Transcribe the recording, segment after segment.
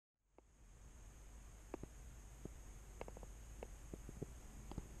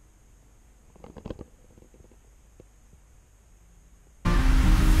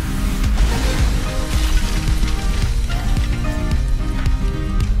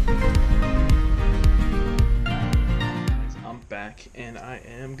I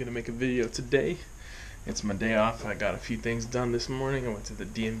am gonna make a video today. It's my day off. I got a few things done this morning. I went to the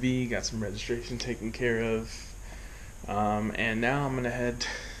DMV, got some registration taken care of, and now I'm gonna head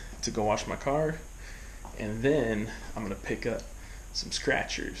to go wash my car, and then I'm gonna pick up some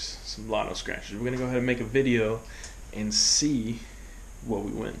scratchers, some lotto scratchers. We're gonna go ahead and make a video and see what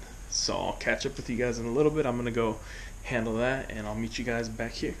we win. So I'll catch up with you guys in a little bit. I'm gonna go handle that, and I'll meet you guys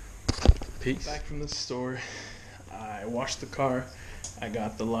back here. Peace. Back from the store. I washed the car. I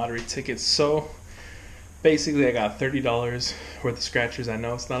got the lottery tickets. So basically I got $30 worth of scratchers. I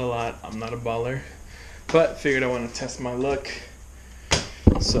know it's not a lot. I'm not a baller, but figured I want to test my luck.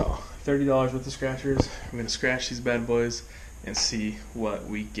 So $30 worth of scratchers. I'm going to scratch these bad boys and see what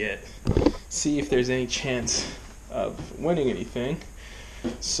we get. See if there's any chance of winning anything.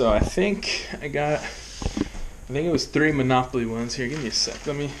 So I think it was 3 Monopoly ones. Here, give me a sec.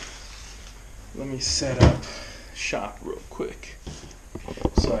 Let me set up shop real quick.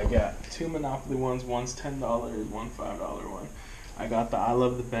 So I got 2 Monopoly ones. One's $10, one $5 one. I got the I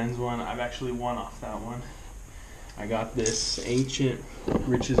Love the Benz one. I've actually won off that one. I got this Ancient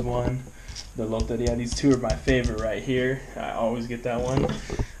Riches one, the Loteria. These two are my favorite right here. I always get that one.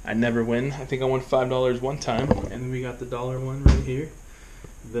 I never win. I think I won $5 one time. And then we got the dollar one right here,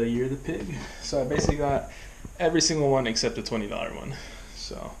 the Year of the Pig. So I basically got every single one except the $20 one.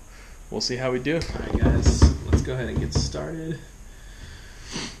 So we'll see how we do. Alright guys, let's go ahead and get started.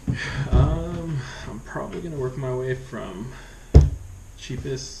 I'm probably going to work my way from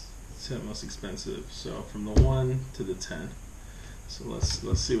cheapest to most expensive. So from the 1 to the 10. So let's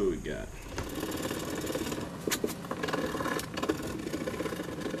see what we got.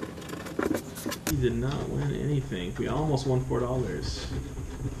 We did not win anything. We almost won $4.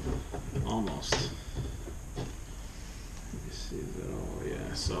 Almost. Let me see that. Oh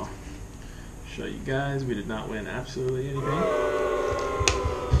yeah, so show you guys, we did not win absolutely anything.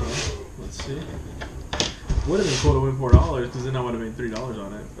 So let's see. Would have been cool to win $4 because then I would have made $3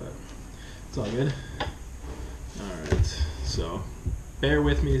 on it, but it's all good. Alright, so bear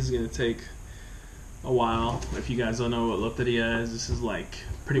with me, this is gonna take a while. If you guys don't know what Loteria is, this is like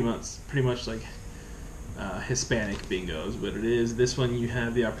pretty much like Hispanic bingos, but it is. This one you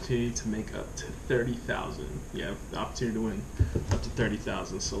have the opportunity to make up to 30,000. You have the opportunity to win up to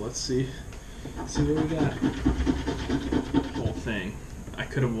 30,000. So let's see what we got. Whole thing. I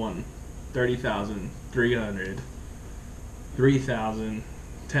could have won 30,000, 300, 3,000,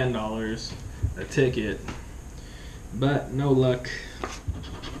 $10, a ticket, but no luck.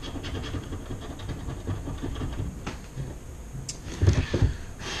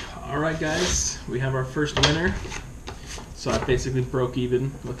 Alright guys, we have our first winner. So I basically broke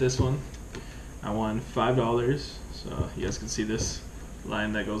even with this one. I won $5. So you guys can see this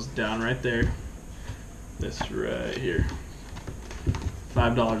line that goes down right there. This right here.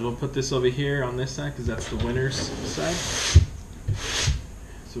 $5. We'll put this over here on this side because that's the winner's side.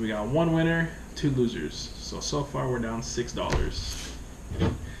 So we got 1 winner, 2 losers. So far we're down $6.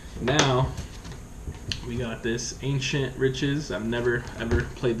 Now we got this Ancient Riches. I've never ever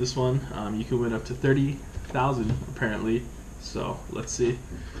played this one. You can win up to 30,000 apparently. So let's see.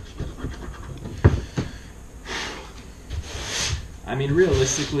 I mean,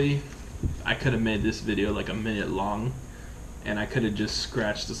 realistically, I could have made this video like a minute long, and I could have just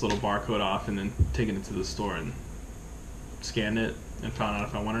scratched this little barcode off and then taken it to the store and scanned it and found out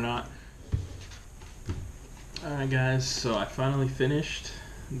if I won or not. Alright guys, so I finally finished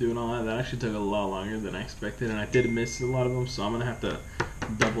doing all that. That actually took a lot longer than I expected, and I did miss a lot of them, so I'm gonna have to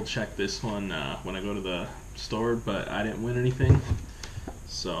double check this one when I go to the store, but I didn't win anything,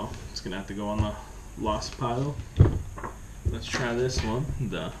 so it's gonna have to go on the lost pile. Let's try this one,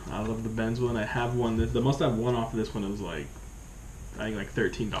 the I Love the Benz one. I have one. The most I've won off of this one was like, I think like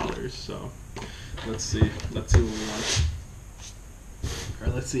 $13, so let's see what we won, or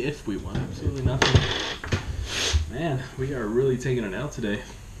let's see if we won. Absolutely nothing. Man, we are really taking an L today.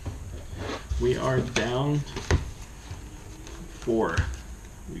 We are down 4.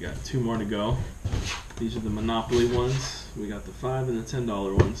 We got 2 more to go. These are the Monopoly ones. We got the $5 and the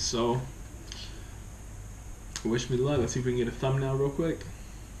 $10 ones. So, wish me luck. Let's see if we can get a thumbnail real quick.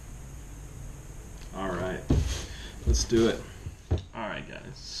 Alright, let's do it. Alright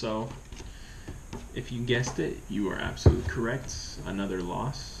guys, so if you guessed it, you are absolutely correct. Another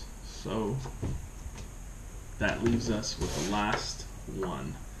loss. So that leaves us with the last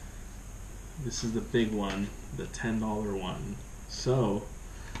one. This is the big one, the $10 one. So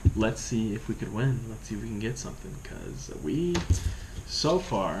let's see if we could win. Let's see if we can get something, because we so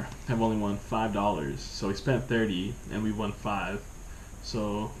far have only won $5. So we spent 30 and we won 5.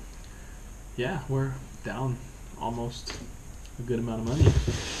 So yeah, we're down almost a good amount of money.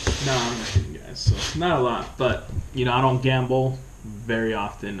 No, I'm not kidding, guys. So not a lot, but you know, I don't gamble very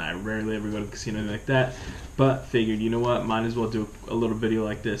often. I rarely ever go to the casino or anything like that. But figured, you know what, might as well do a little video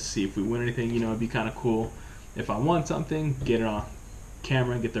like this, see if we win anything. You know, it'd be kind of cool if I won something, get it on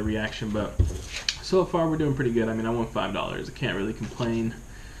camera, get the reaction. But so far we're doing pretty good. I mean, I won $5. I can't really complain.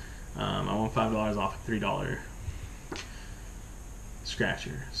 I won $5 off a $3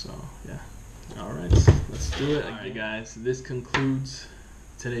 scratcher. So yeah. All right, let's do it. Alright guys, this concludes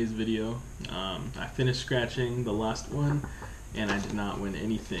today's video. I finished scratching the last one and I did not win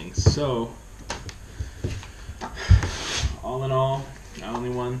anything. So all in all, I only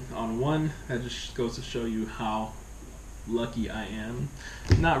won on one. That just goes to show you how lucky I am.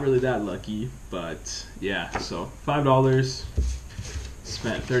 Not really that lucky, but yeah. So $5,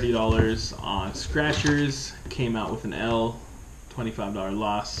 spent $30 on scratchers, came out with an L, $25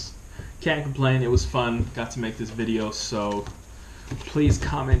 loss. Can't complain, it was fun, got to make this video. So please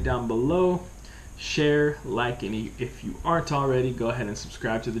comment down below, share, like, and if you aren't already, go ahead and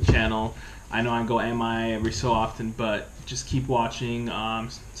subscribe to the channel. I know I go MIA every so often, but just keep watching,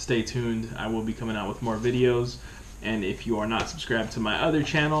 stay tuned. I will be coming out with more videos. And if you are not subscribed to my other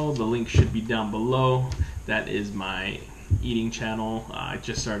channel, the link should be down below. That is my eating channel. I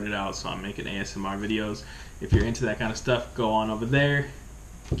just started out, so I'm making ASMR videos. If you're into that kind of stuff, go on over there,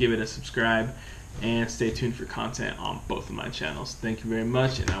 give it a subscribe, and stay tuned for content on both of my channels. Thank you very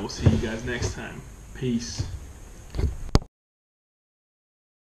much, and I will see you guys next time. Peace.